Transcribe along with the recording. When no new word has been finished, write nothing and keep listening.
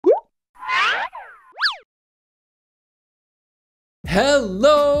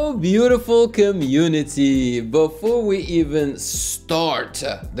Hello, beautiful community. Before we even start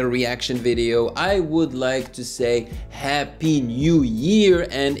the reaction video, I would like to say Happy New Year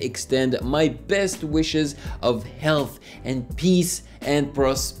and extend my best wishes of health and peace and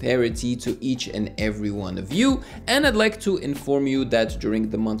prosperity to each and every one of you. And I'd like to inform you that during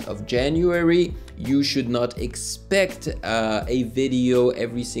the month of January, you should not expect a video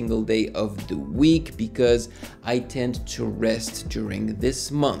every single day of the week because I tend to rest during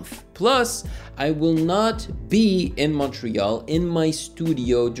this month. Plus, I will not be in Montreal in my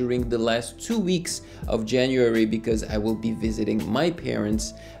studio during the last 2 weeks of January because I will be visiting my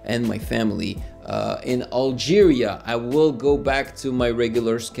parents and my family in Algeria. I will go back to my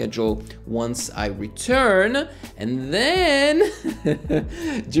regular schedule once I return, and then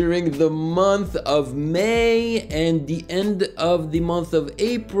during the month of May and the end of the month of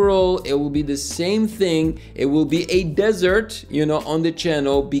April, it will be the same thing. It will be a desert, you know, on the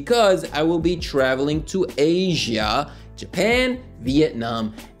channel because I will be traveling to Asia, Japan,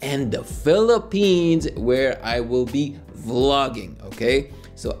 Vietnam, and the Philippines, where I will be vlogging, okay?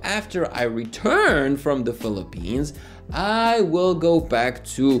 So after I return from the Philippines, I will go back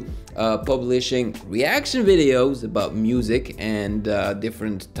to publishing reaction videos about music and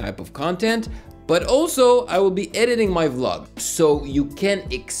different type of content. But also, I will be editing my vlog. So you can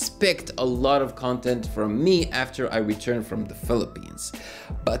expect a lot of content from me after I return from the Philippines.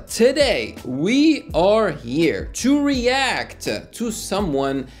 But today, we are here to react to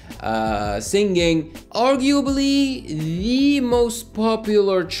someone singing arguably the most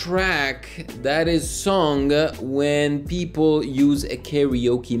popular track that is sung when people use a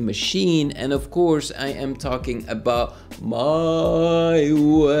karaoke machine. And of course, I am talking about My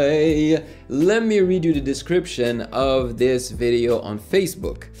Way. Let me read you the description of this video on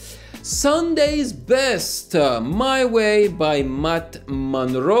Facebook. Sunday's Best, My Way by Matt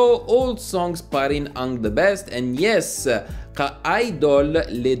Monro. Old songs pa rin ang the best. And yes, ka-idol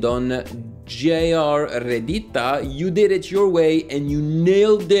Ledon Jr Redita, you did it your way and you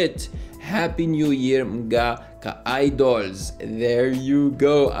nailed it. Happy New Year, mga ka-idols. There you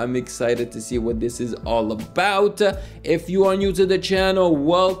go. I'm excited to see what this is all about. If you are new to the channel,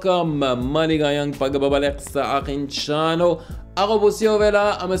 welcome. Maligayang pagbabalik sa akin channel. Ako po si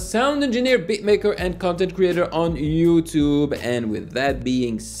Ovela. I'm a sound engineer, beatmaker, and content creator on YouTube. And with that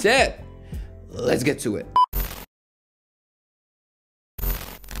being said, let's get to it.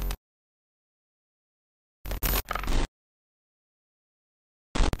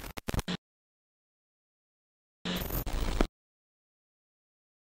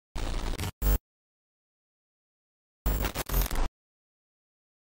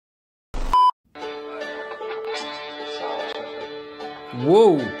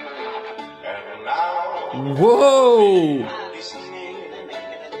 Whoa! Whoa!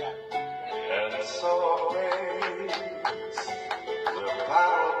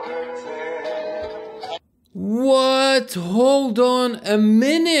 What? Hold on a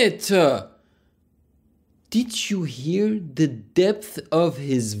minute! Did you hear the depth of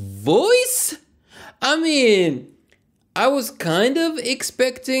his voice? I mean, I was kind of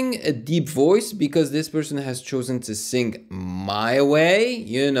expecting a deep voice because this person has chosen to sing My Way,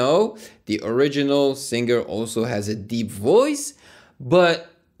 you know. The original singer also has a deep voice.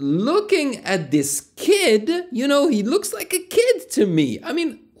 But looking at this kid, you know, he looks like a kid to me. I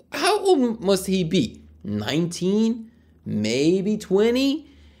mean, how old must he be? 19? Maybe 20?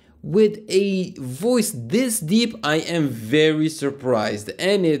 With a voice this deep, I am very surprised.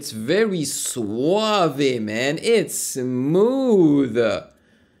 And it's very suave, man. It's smooth.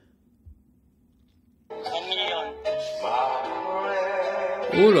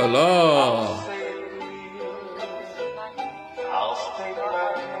 Ooh la la.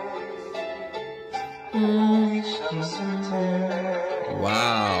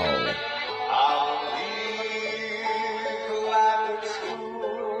 Wow.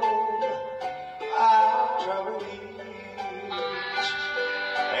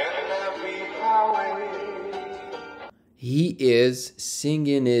 He is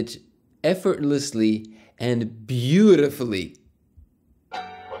singing it effortlessly and beautifully.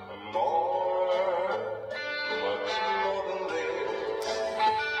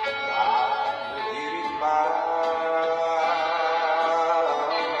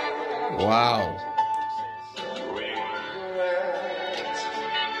 Wow.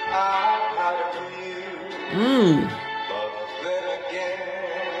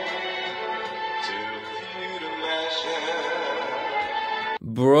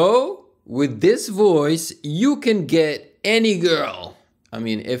 Bro, with this voice, you can get any girl. I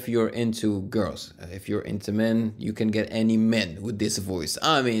mean, if you're into girls, if you're into men, you can get any men with this voice.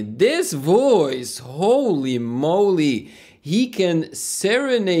 I mean, this voice, holy moly, he can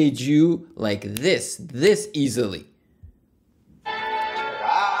serenade you like this easily.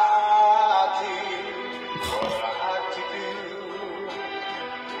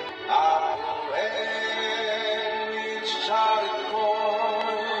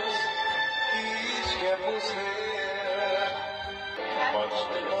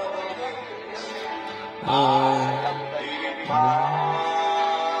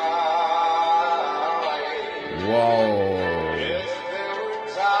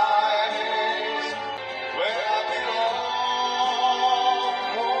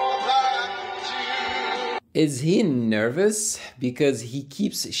 Is he nervous? Because he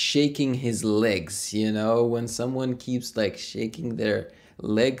keeps shaking his legs, you know? When someone keeps like shaking their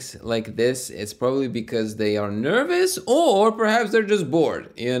legs like this, it's probably because they are nervous, or perhaps they're just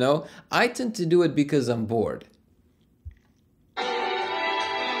bored, you know? I tend to do it because I'm bored.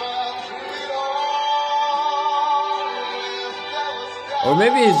 Or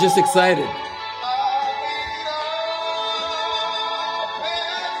maybe he's just excited.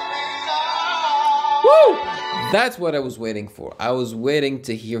 Woo! That's what I was waiting for. I was waiting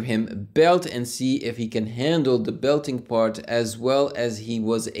to hear him belt and see if he can handle the belting part as well as he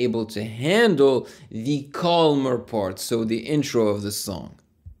was able to handle the calmer part, so the intro of the song.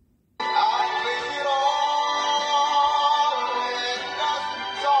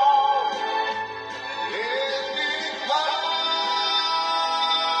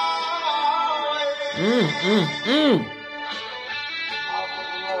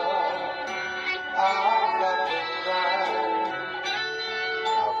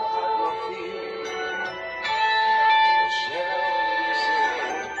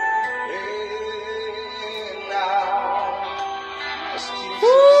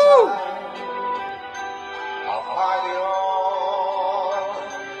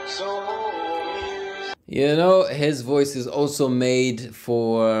 You know, his voice is also made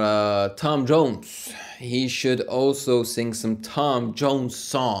for Tom Jones. He should also sing some Tom Jones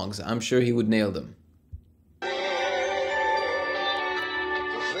songs. I'm sure he would nail them.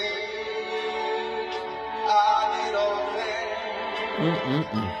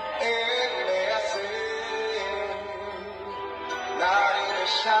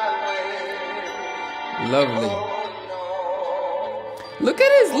 Lovely. Look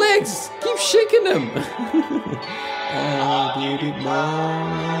at his legs. Keep shaking them. I did it my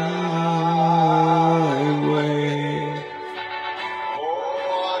way.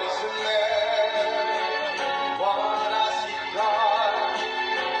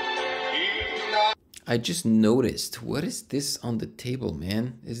 I just noticed. What is this on the table,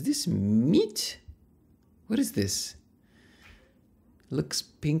 man? Is this meat? What is this? Looks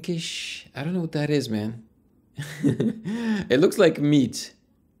pinkish. I don't know what that is, man. It looks like meat.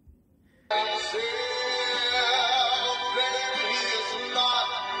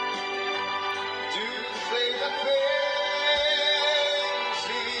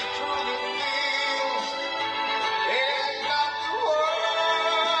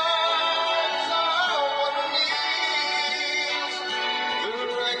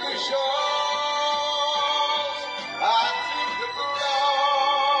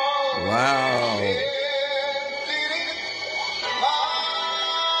 Wow.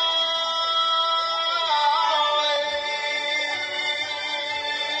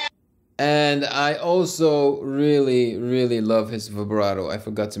 And I also really love his vibrato. I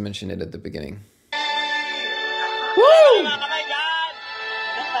forgot to mention it at the beginning. Woo!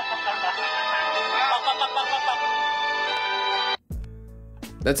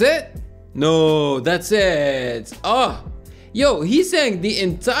 That's it? No, that's it. Oh, yo, he sang the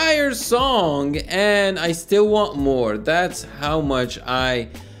entire song and I still want more. That's how much I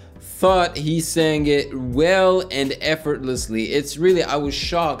thought he sang it well and effortlessly. It's really, I was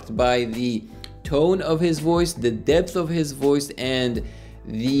shocked by the tone of his voice, the depth of his voice, and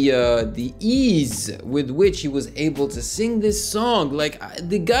the ease with which he was able to sing this song. Like,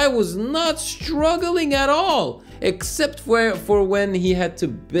 the guy was not struggling at all, except for when he had to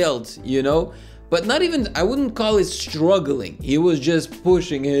belt, you know? But not even, I wouldn't call it struggling. He was just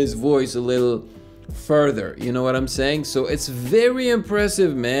pushing his voice a little further, you know what I'm saying? So it's very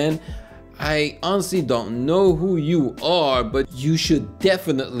impressive, man. I honestly don't know who you are, but you should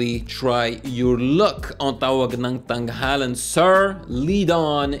definitely try your luck on Tawag ng Tanghalan, Sir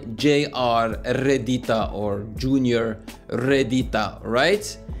Ledon Jr Redita or Jr Redita,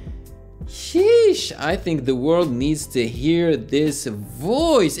 right? Sheesh, I think the world needs to hear this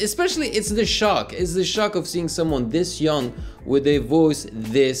voice. Especially, it's the shock. It's the shock of seeing someone this young with a voice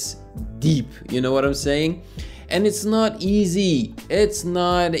this deep. You know what I'm saying? And it's not easy. It's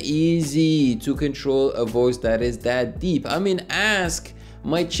not easy to control a voice that is that deep. I mean, ask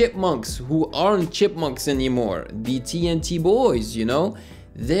my chipmunks who aren't chipmunks anymore. The TNT boys, you know?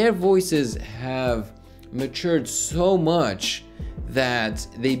 Their voices have matured so much that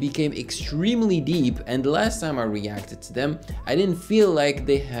they became extremely deep, and the last time I reacted to them, I didn't feel like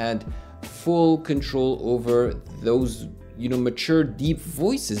they had full control over those, you know, mature deep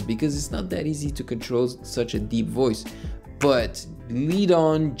voices, because it's not that easy to control such a deep voice. But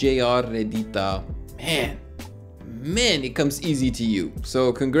Ledon Jr Redita, man, it comes easy to you.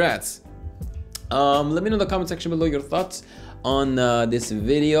 So congrats. Let me know in the comment section below your thoughts on this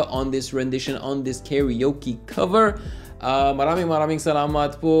video, on this rendition, on this karaoke cover. Maraming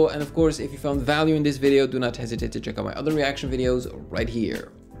salamat po. And of course, if you found value in this video, do not hesitate to check out my other reaction videos right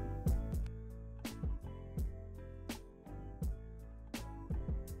here.